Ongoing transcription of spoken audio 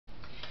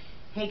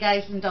Hey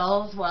guys and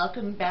dolls,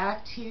 welcome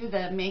back to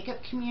the makeup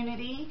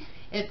community.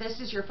 If this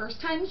is your first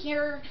time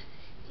here,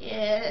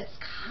 it's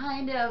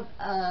kind of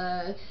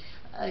a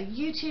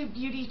YouTube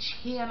beauty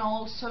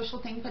channel social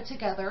thing put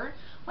together.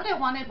 What I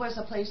wanted was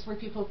a place where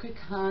people could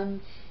come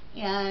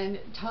and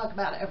talk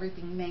about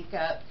everything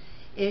makeup.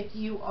 If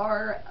you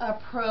are a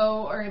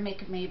pro or a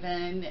makeup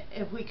maven,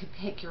 if we could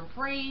pick your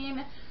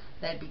brain,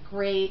 that'd be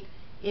great.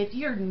 If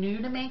you're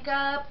new to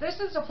makeup, this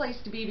is a place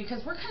to be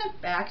because we're kind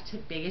of back to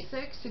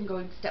basics and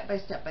going step by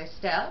step by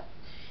step.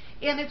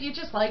 And if you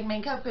just like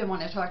makeup and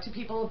want to talk to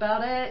people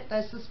about it,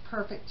 this is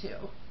perfect too.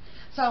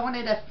 So I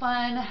wanted a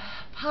fun,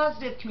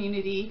 positive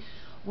community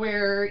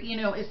where, you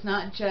know, it's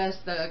not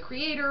just the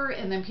creator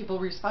and then people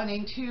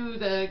responding to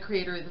the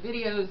creator of the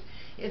videos.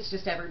 It's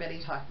just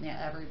everybody talking to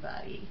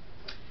everybody.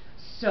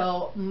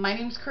 So my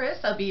name's Chris.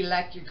 I'll be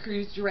like your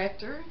cruise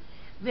director.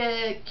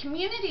 The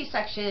community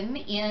section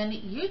in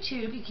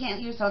YouTube you can't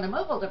use on a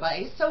mobile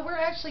device, so we're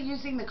actually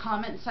using the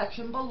comment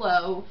section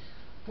below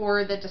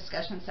for the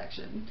discussion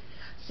section.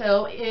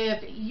 So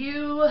if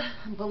you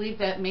believe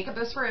that makeup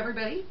is for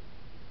everybody,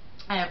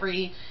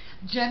 every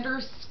gender,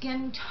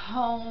 skin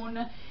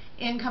tone,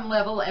 income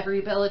level,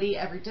 every ability,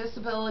 every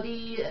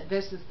disability,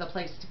 this is the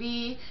place to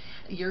be.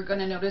 You're going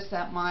to notice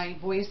that my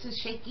voice is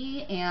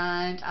shaky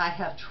and I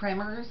have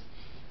tremors.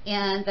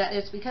 And that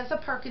is because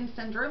of Parkinson's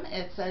syndrome.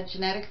 It's a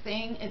genetic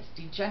thing. It's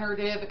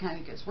degenerative. It kind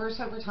of gets worse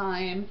over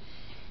time.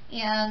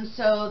 And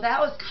so that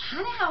was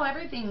kind of how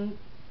everything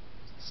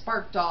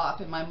sparked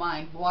off in my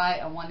mind, why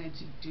I wanted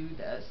to do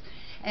this.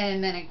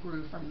 And then it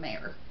grew from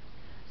there.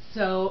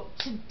 So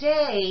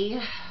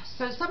today,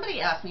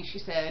 somebody asked me, she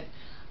said,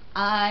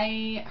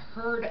 I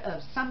heard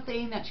of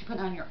something that you put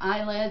on your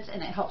eyelids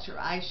and it helps your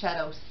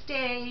eyeshadow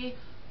stay.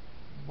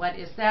 What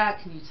is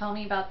that? Can you tell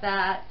me about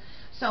that?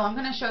 So I'm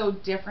going to show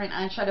different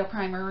eyeshadow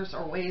primers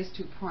or ways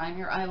to prime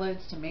your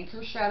eyelids to make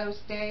your shadow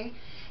stay.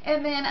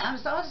 And then I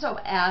was also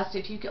asked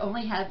if you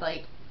only had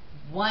like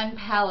one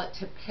palette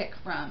to pick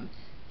from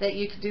that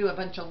you could do a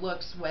bunch of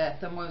looks with,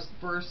 the most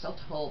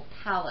versatile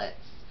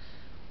palettes,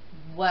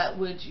 what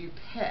would you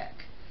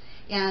pick?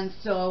 And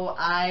so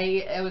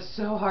it was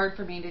so hard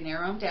for me to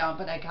narrow them down,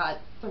 but I got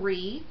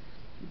 3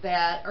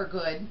 that are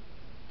good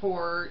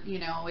for, you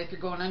know, if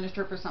you're going on a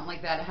trip or something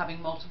like that, having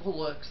multiple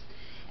looks.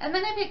 And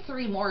then I picked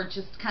 3 more,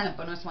 just kind of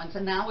bonus ones,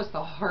 and that was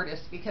the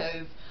hardest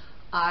because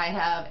I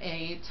have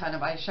a ton of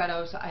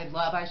eyeshadows. I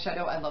love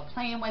eyeshadow. I love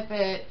playing with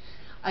it.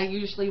 I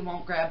usually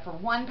won't grab for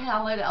one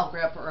palette. I'll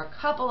grab for a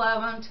couple of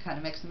them to kind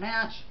of mix and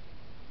match.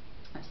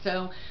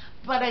 So,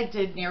 but I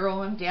did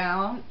narrow them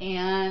down,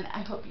 and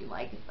I hope you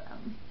like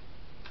them.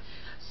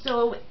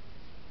 So,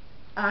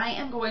 I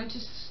am going to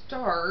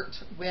start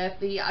with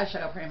the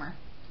eyeshadow primer.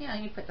 Yeah,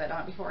 you put that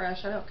on before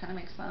eyeshadow. It kind of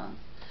makes sense.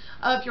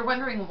 If you're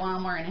wondering why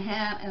I'm wearing a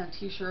hat and a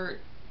t-shirt,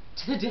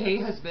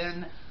 today has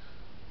been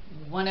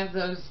one of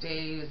those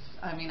days.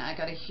 I mean, I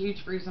got a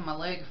huge bruise on my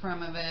leg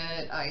from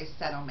it. I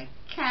sat on my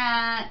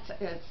cat.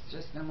 It's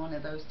just been one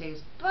of those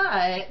days.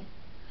 But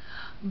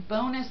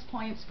bonus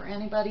points for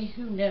anybody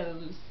who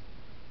knows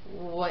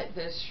what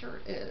this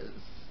shirt is.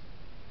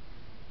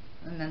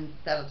 And then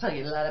that'll tell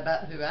you a lot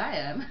about who I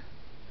am.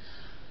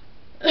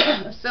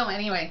 So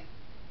anyway,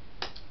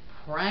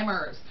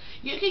 primers.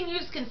 You can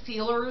use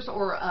concealers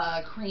or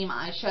a cream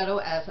eyeshadow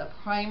as a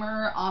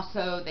primer.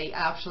 Also, they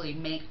actually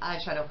make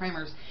eyeshadow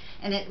primers,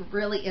 and it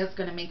really is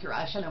going to make your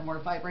eyeshadow more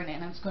vibrant,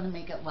 and it's going to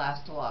make it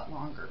last a lot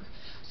longer.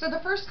 So the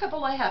first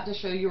couple I have to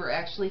show you are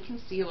actually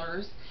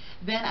concealers.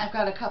 Then I've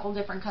got a couple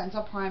different kinds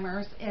of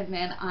primers, and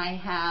then I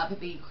have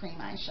the cream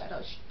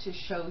eyeshadow to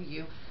show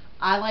you.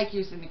 I like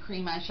using the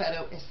cream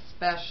eyeshadow,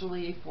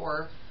 especially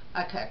for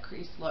a cut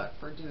crease look,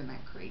 for doing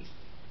that crease.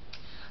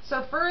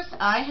 So first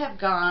I have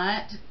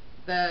got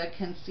the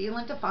Conceal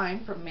and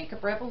Define from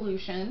Makeup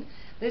Revolution.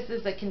 This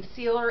is a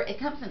concealer. It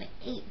comes in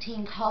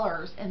 18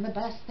 colors, and the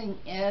best thing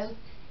is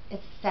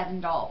it's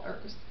 $7.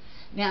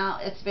 Now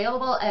it's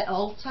available at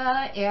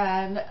Ulta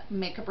and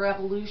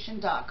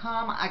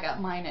makeuprevolution.com. I got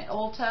mine at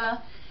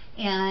Ulta,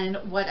 and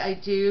what I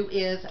do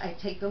is I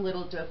take the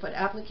little doe foot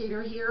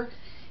applicator here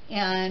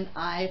and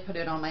I put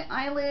it on my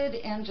eyelid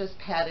and just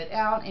pat it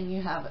out, and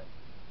you have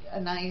a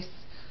nice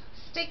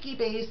sticky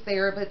base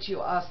there, but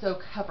you also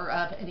cover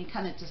up any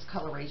kind of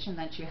discoloration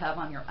that you have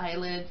on your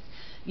eyelids.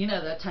 You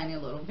know, the tiny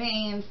little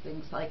veins,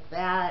 things like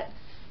that.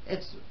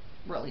 It's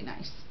really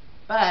nice,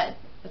 but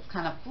it's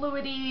kind of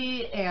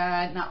fluidy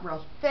and not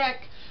real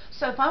thick.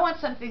 So if I want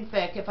something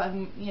thick, if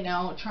I'm, you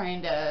know,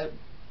 trying to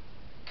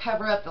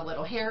cover up the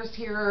little hairs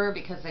here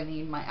because I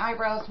need my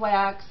eyebrows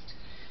waxed,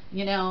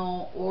 you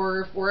know,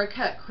 or for a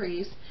cut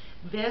crease,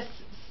 this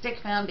stick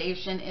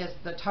foundation is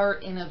the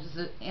Tarte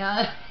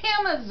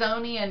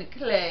Amazonian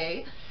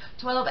Clay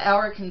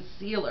 12-hour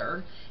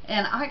concealer,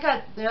 and I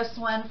got this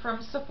one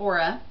from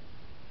Sephora,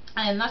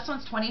 and this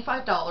one's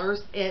 $25.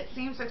 It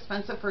seems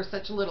expensive for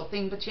such a little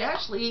thing, but you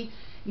actually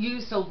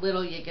use so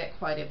little, you get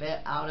quite a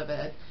bit out of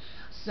it.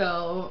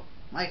 So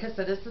like I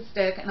said, it's a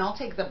stick, and I'll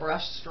take the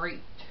brush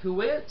straight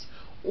to it,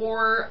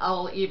 or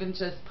I'll even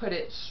just put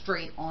it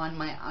straight on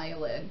my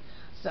eyelid.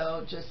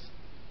 So just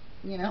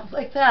you know,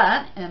 like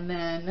that. And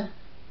then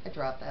I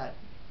dropped that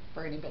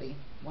for anybody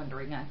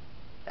wondering.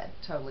 That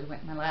totally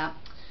went in my lap.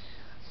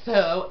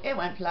 So it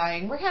went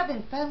flying. We're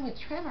having fun with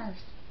trimmers.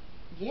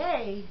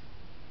 Yay.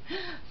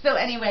 So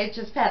anyway,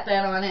 just pat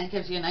that on. It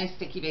gives you a nice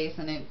sticky base,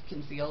 and it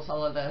conceals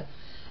all of the,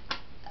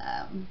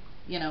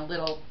 you know,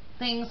 little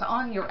things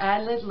on your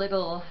eyelid,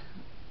 little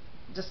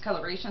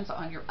discolorations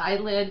on your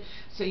eyelid,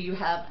 so you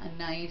have a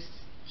nice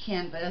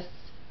canvas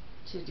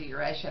to do your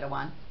eyeshadow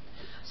on.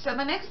 So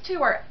the next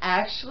two are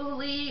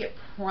actually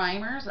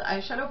primers,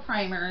 eyeshadow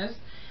primers.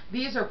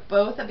 These are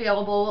both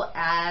available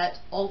at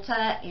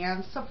Ulta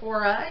and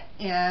Sephora,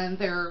 and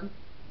they're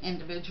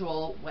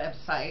individual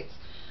websites.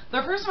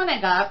 The first one I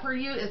got for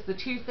you is the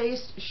Too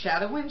Faced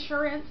Shadow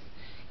Insurance,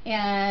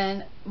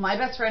 and my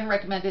best friend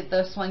recommended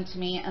this one to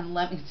me, and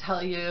let me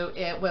tell you,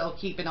 it will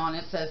keep it on.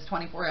 It says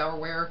 24-hour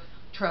wear.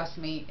 Trust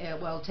me,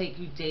 it will take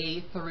you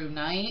day through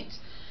night.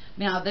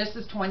 Now this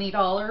is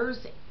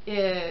 $20.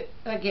 It,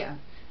 again,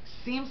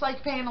 seems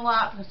like paying a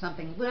lot for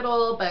something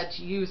little, but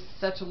you use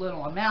such a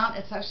little amount,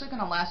 it's actually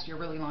going to last you a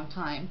really long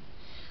time.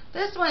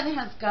 This one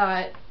has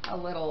got a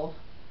little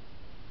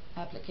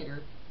applicator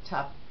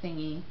top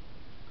thingy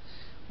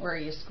where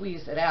you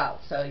squeeze it out.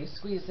 So you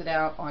squeeze it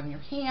out on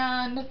your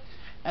hand,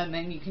 and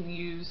then you can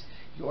use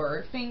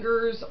your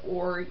fingers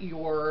or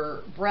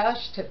your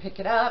brush to pick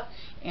it up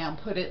and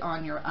put it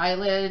on your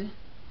eyelid,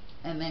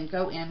 and then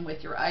go in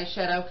with your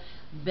eyeshadow.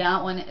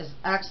 That one is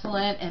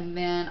excellent. And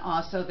then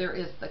also there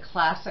is the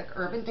classic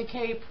Urban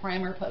Decay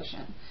Primer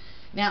Potion.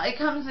 Now it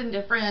comes in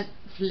different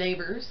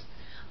flavors.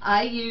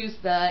 I use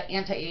the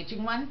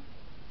anti-aging one.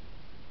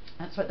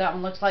 That's what that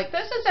one looks like.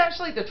 This is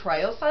actually the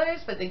trial size,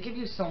 but they give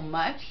you so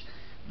much.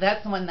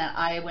 That's the one that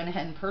I went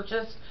ahead and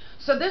purchased.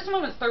 So this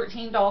one was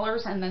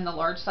 $13, and then the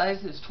large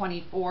size is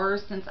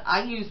 $24. Since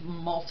I use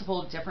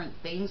multiple different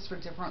things for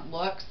different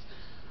looks,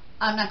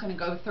 I'm not going to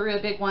go through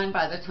a big one.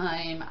 By the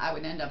time I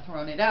would end up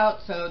throwing it out,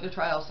 so the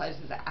trial size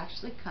is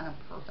actually kind of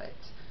perfect.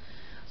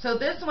 So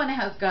this one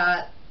has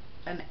got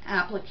an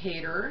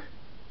applicator,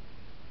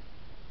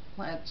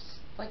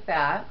 like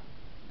that.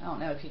 I don't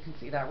know if you can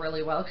see that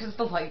really well because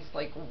the light's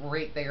like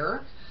right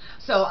there.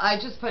 So I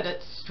just put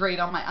it straight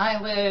on my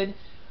eyelid,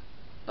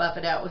 buff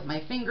it out with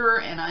my finger,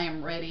 and I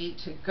am ready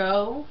to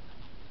go.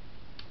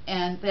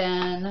 And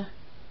then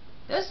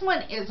this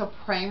one is a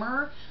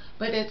primer,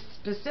 but it's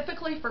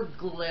specifically for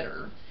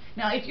glitter.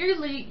 Now if you're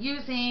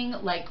using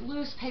like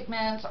loose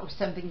pigments or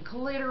something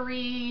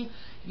glittery,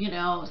 you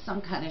know,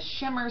 some kind of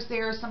shimmers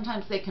there,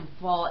 sometimes they can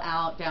fall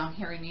out down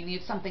here and you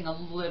need something a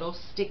little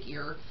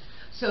stickier.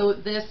 So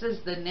this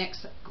is the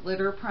NYX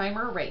Glitter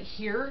Primer right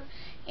here.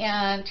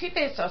 And Too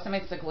Faced also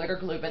makes the glitter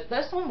glue, but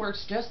this one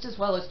works just as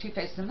well as Too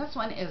Faced, and this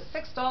one is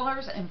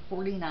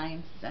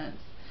 $6.49.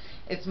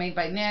 It's made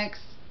by NYX.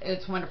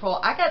 It's wonderful.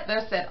 I got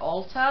this at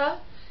Ulta,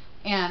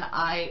 and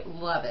I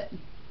love it.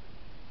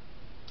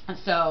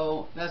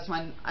 So this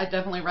one I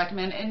definitely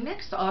recommend. And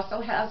NYX also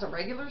has a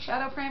regular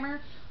shadow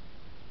primer.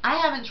 I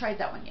haven't tried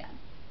that one yet,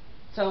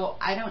 so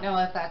I don't know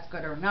if that's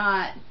good or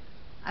not.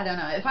 I don't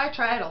know. If I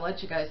try it, I'll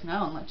let you guys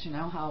know and let you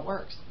know how it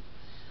works.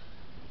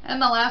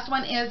 And the last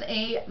one is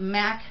a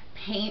MAC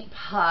paint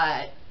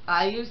pot.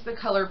 I use the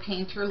color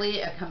Painterly.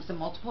 It comes in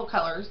multiple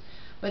colors,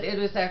 but it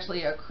is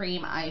actually a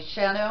cream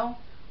eyeshadow.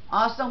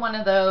 Also one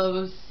of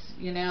those,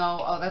 you know,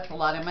 oh, that's a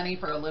lot of money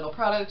for a little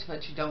product,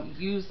 but you don't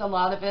use a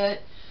lot of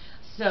it.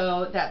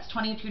 So that's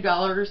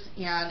 $22.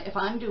 And if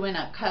I'm doing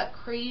a cut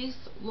crease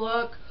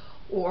look,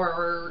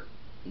 or,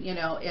 you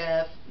know,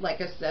 if,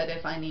 like I said,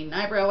 if I need an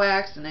eyebrow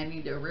wax and I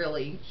need to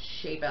really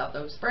shape out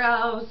those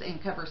brows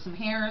and cover some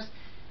hairs,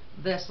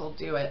 this will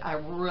do it. I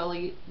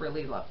really,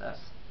 really love this.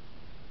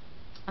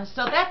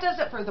 So that does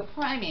it for the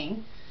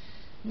priming.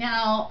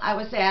 Now, I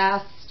was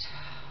asked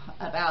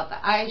about the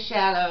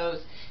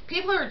eyeshadows.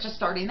 People are just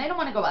starting. They don't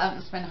want to go out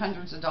and spend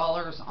hundreds of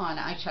dollars on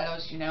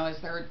eyeshadows. You know, is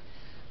there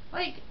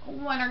like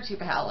one or two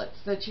palettes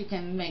that you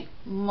can make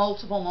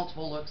multiple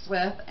looks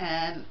with,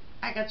 and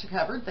I got you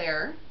covered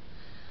there.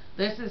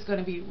 This is going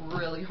to be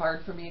really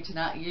hard for me to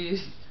not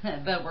use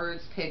the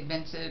words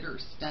pigmented or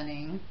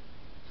stunning.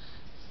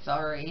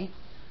 Sorry.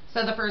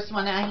 So the first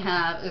one I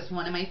have is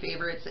one of my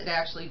favorites. It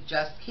actually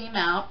just came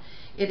out.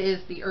 It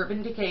is the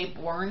Urban Decay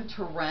Born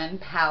to Run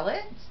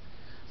palette.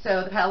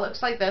 So the palette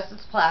looks like this.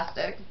 It's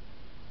plastic.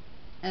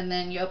 And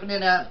then you open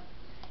it up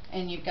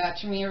and you've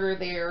got your mirror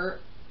there.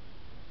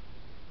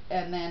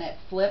 And then it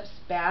flips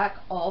back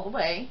all the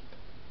way.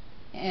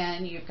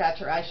 And you've got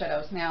your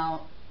eyeshadows.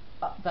 Now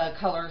the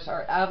colors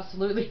are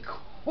absolutely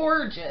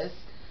gorgeous.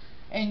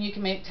 And you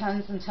can make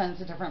tons and tons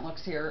of different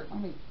looks here.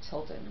 Let me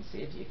tilt it and see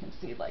if you can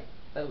see like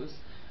those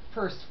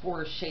first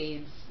 4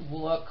 shades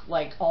look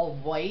like all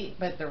white,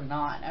 but they're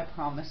not. I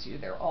promise you,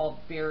 they're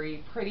all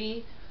very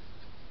pretty.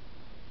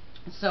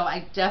 So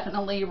I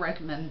definitely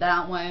recommend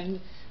that one.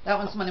 That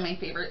one's one of my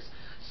favorites.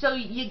 So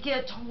you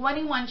get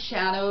 21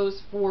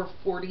 shadows for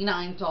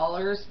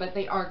 $49, but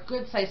they are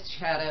good sized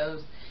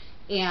shadows,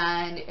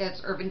 and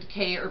it's Urban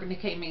Decay. Urban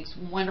Decay makes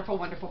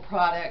wonderful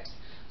products.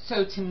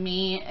 So to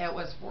me, it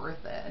was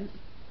worth it.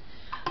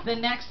 The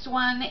next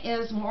one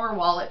is more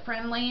wallet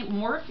friendly.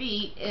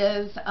 Morphe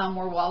is a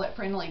more wallet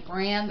friendly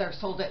brand. They're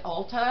sold at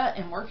Ulta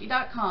and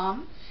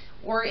Morphe.com.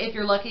 Or if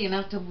you're lucky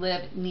enough to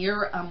live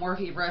near a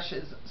Morphe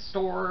Brushes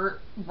store,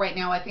 right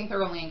now I think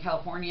they're only in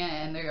California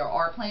and they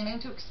are planning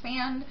to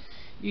expand.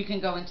 You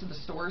can go into the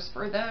stores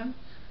for them.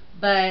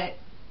 But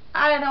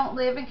I don't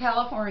live in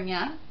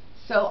California,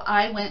 so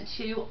I went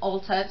to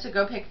Ulta to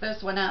go pick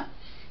this one up.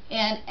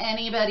 And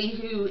anybody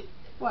who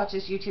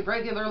watches YouTube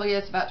regularly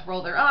is about to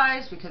roll their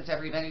eyes because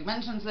everybody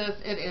mentions this.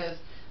 It is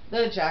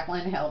the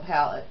Jaclyn Hill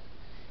palette.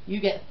 You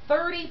get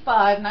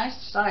 35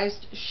 nice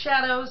sized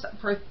shadows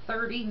for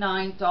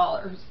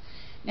 $39.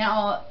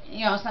 Now,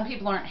 you know, some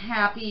people aren't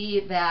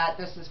happy that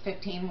this is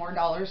 $15 more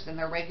than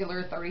their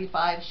regular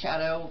 35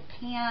 shadow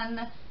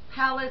pan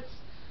palettes.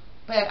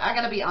 But I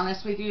gotta be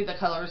honest with you, the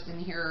colors in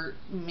here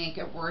make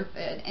it worth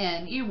it.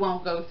 And you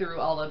won't go through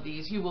all of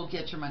these. You will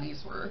get your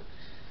money's worth.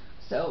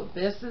 So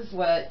this is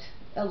what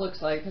it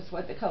looks like. This is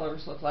what the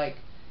colors look like.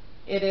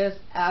 It is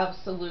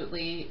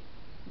absolutely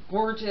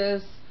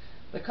gorgeous.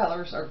 The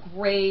colors are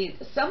great.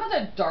 Some of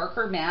the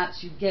darker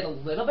mattes, you get a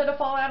little bit of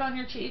fallout on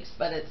your cheeks,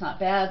 but it's not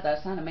bad.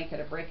 That's not a make it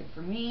or break it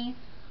for me,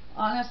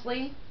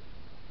 honestly.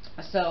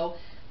 So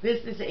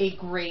this is a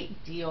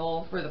great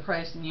deal for the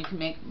price, and you can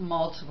make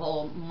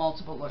multiple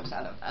looks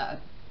out of that.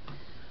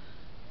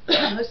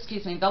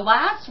 Excuse me. The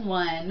last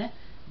one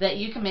that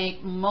you can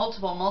make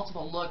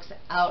multiple looks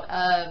out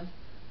of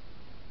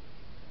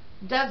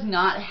does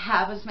not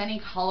have as many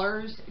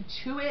colors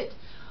to it,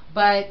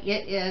 but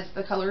it is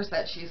the colors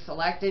that she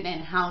selected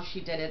and how she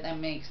did it that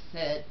makes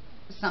it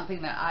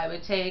something that I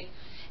would take.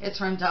 It's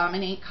from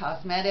Dominique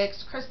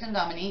Cosmetics.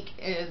 Dominique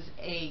is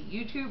a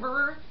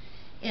YouTuber,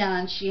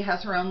 and she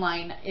has her own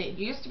line. It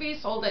used to be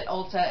sold at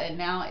Ulta, and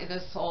now it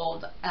is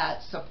sold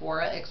at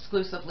Sephora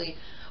exclusively.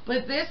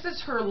 But this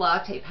is her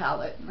Latte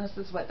palette, and this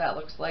is what that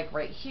looks like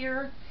right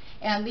here.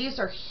 And these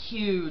are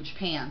huge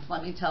pans,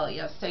 let me tell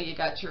you. So you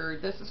got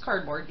your, this is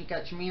cardboard, you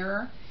got your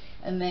mirror,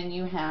 and then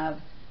you have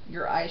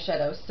your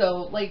eyeshadow.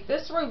 So like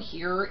this row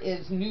here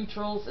is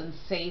neutrals and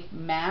safe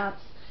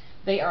mattes.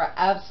 They are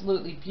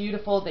absolutely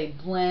beautiful. They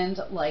blend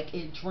like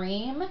a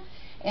dream.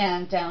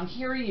 And down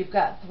here you've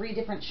got 3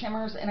 different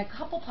shimmers and a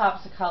couple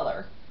pops of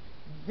color.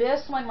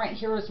 This one right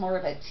here is more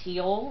of a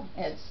teal.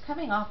 It's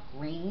coming off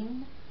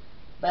green,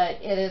 but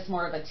it is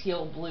more of a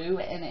teal blue,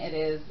 and it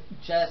is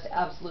just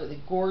absolutely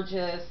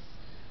gorgeous.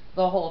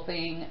 The whole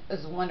thing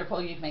is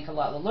wonderful. You can make a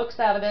lot of looks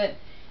out of it.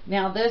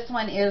 Now this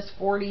one is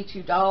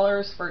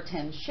 $42 for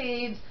 10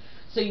 shades,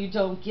 so you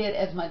don't get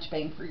as much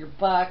bang for your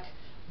buck,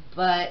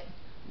 but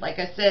like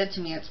I said,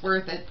 to me it's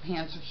worth it. The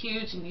pans are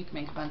huge and you can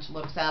make a bunch of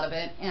looks out of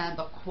it, and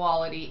the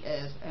quality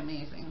is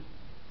amazing.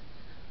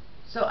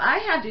 So I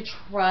had to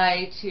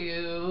try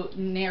to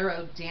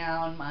narrow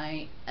down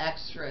my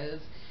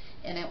extras,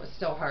 and it was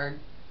still hard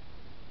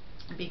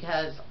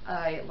because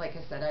like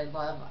I said, I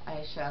love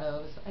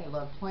eyeshadows. I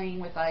love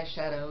playing with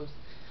eyeshadows.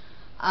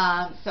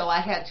 So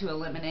I had to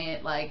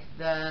eliminate like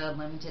the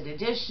limited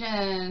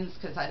editions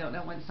because I don't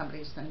know when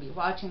somebody's going to be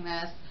watching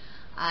this.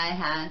 I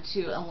had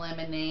to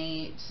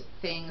eliminate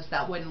things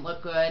that wouldn't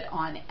look good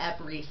on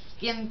every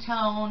skin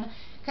tone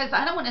because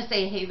I don't want to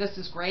say, hey, this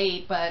is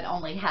great, but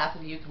only half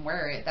of you can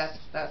wear it.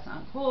 That's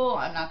not cool.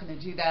 I'm not going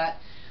to do that.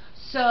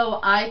 So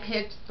I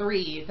picked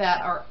 3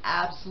 that are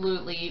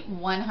absolutely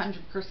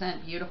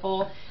 100%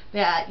 beautiful,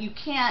 that you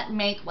can't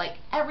make like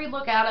every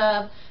look out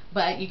of,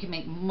 but you can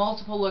make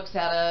multiple looks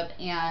out of,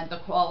 and the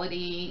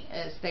quality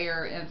is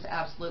there. It's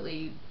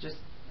absolutely just,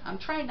 I'm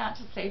trying not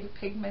to say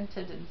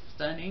pigmented and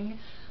stunning,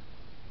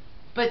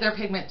 but they're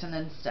pigmented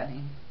and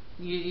stunning.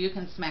 You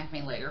can smack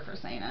me later for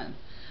saying it.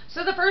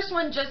 So the first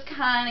one just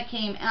kind of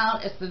came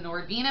out. It's the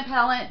Norvina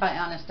palette by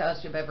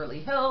Anastasia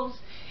Beverly Hills.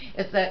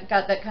 It's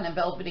got that kind of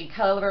velvety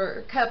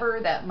color cover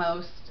that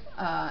most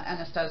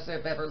Anastasia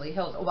Beverly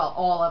Hills, well,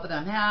 all of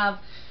them have.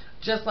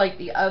 Just like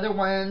the other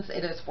ones,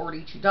 it is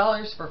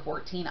 $42 for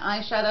 14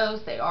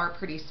 eyeshadows. They are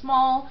pretty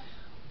small,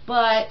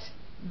 but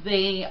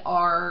they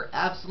are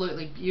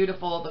absolutely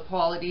beautiful. The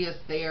quality is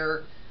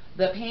there.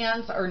 The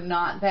pans are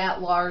not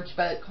that large,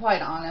 but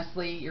quite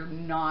honestly, you're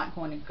not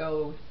going to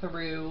go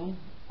through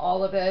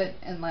all of it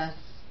unless,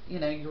 you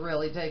know, you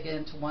really dig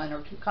into 1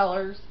 or 2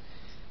 colors.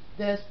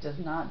 This does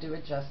not do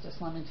it justice,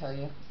 let me tell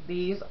you.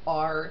 These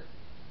are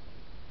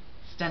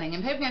stunning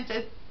and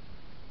pigmented.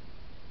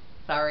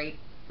 Sorry.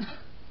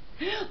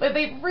 But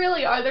they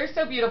really are. They're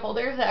so beautiful.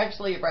 There's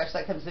actually a brush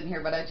that comes in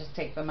here, but I just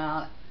take them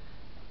out,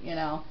 you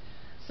know.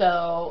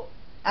 So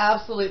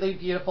absolutely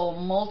beautiful.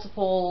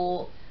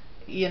 Multiple,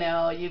 you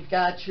know, you've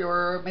got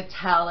your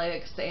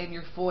metallics and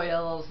your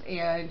foils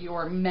and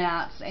your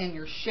mattes and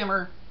your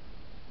shimmer.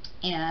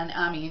 And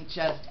I mean,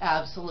 just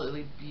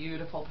absolutely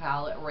beautiful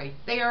palette right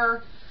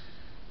there.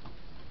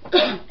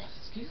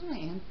 Excuse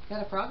me,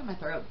 got a frog in my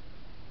throat.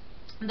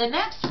 The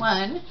next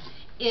one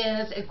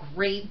is a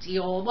great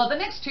deal. Well, the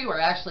next 2 are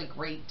actually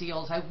great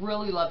deals. I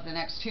really love the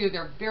next 2.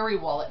 They're very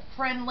wallet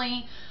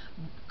friendly,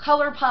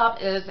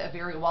 ColorPop is a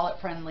very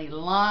wallet-friendly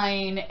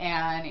line,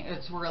 and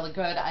it's really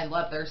good. I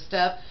love their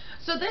stuff.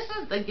 So this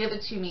is the Give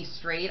It To Me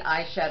Straight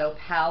eyeshadow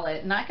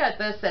palette, and I got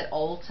this at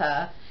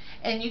Ulta,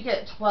 and you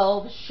get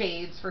 12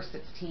 shades for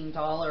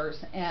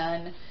 $16.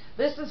 And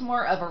this is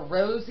more of a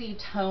rosy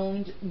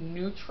toned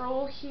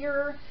neutral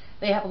here.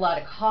 They have a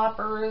lot of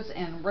coppers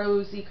and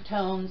rosy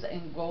tones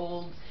and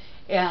golds.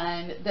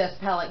 And this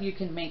palette, you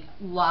can make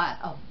a lot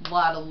of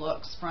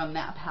looks from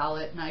that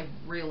palette, and I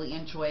really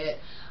enjoy it.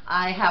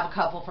 I have a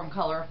couple from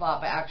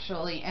ColorPop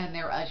actually, and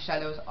their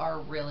eyeshadows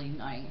are really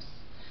nice,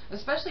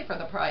 especially for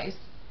the price.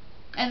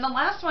 And the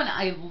last one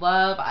I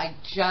love, I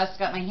just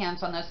got my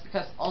hands on this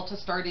because Ulta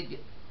started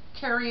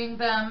carrying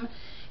them,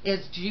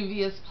 is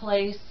Juvia's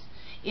Place.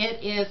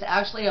 It is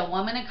actually a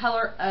woman of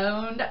color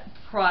owned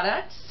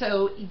product,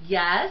 so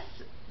yes,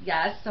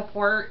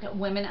 support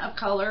women of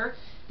color,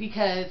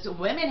 because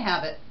women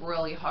have it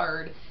really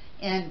hard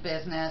in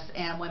business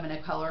and women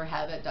of color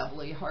have it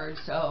doubly hard.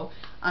 So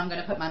I'm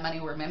going to put my money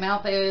where my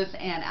mouth is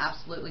and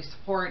absolutely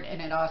support, and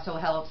it also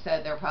helps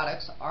that their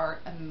products are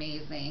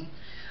amazing.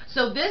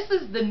 So this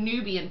is the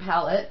Nubian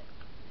palette,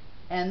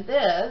 and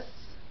this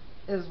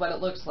is what it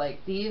looks like.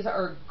 These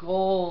are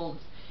golds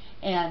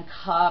and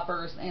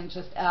coppers and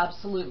just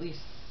absolutely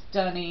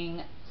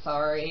stunning,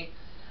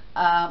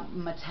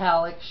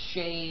 metallic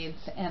shades,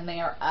 and they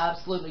are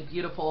absolutely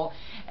beautiful,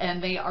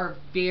 and they are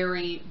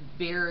very,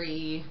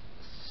 very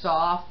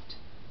soft.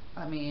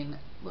 I mean,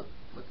 look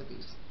at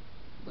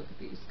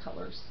these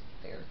colors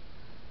there.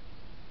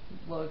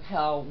 Look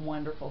how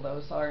wonderful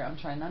those are. I'm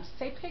trying not to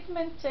say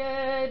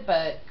pigmented,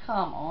 but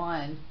come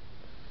on,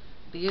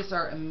 these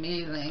are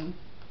amazing.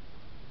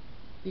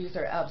 These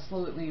are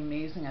absolutely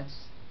amazing. I just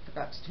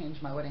forgot to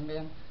change my wedding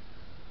band.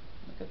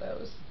 Look at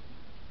those,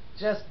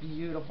 just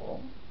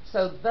beautiful.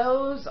 So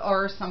those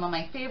are some of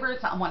my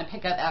favorites. I want to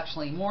pick up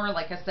actually more.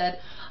 Like I said,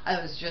 I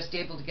was just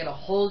able to get a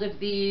hold of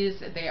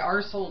these. They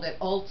are sold at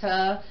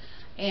Ulta,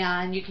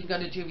 and you can go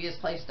to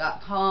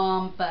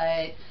juviasplace.com,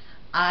 but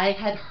I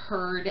had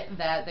heard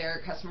that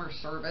their customer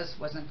service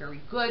wasn't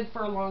very good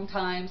for a long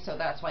time, so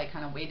that's why I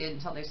kind of waited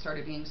until they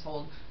started being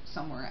sold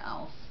somewhere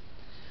else.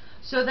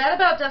 So that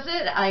about does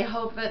it. I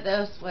hope that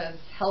this was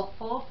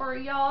helpful for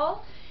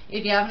y'all.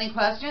 If you have any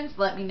questions,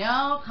 let me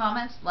know.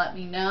 Comments, let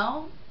me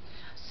know.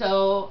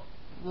 So,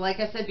 like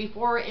I said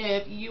before,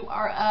 if you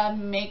are a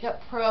makeup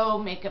pro,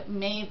 makeup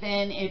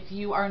maven, if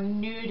you are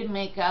new to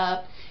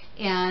makeup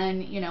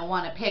and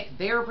want to pick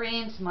their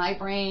brains, my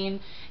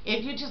brain,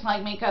 if you just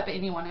like makeup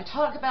and you want to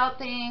talk about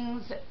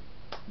things,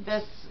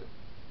 this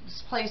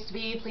place to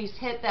be. Please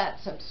hit that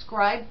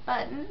subscribe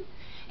button.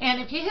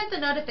 And if you hit the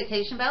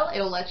notification bell,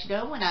 it'll let you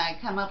know when I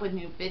come up with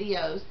new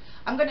videos.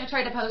 I'm going to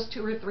try to post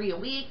 2 or 3 a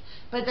week,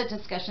 but the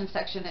discussion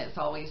section is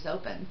always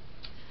open.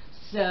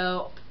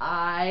 So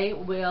I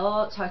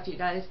will talk to you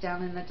guys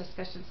down in the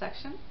discussion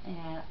section,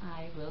 and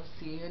I will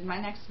see you in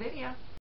my next video.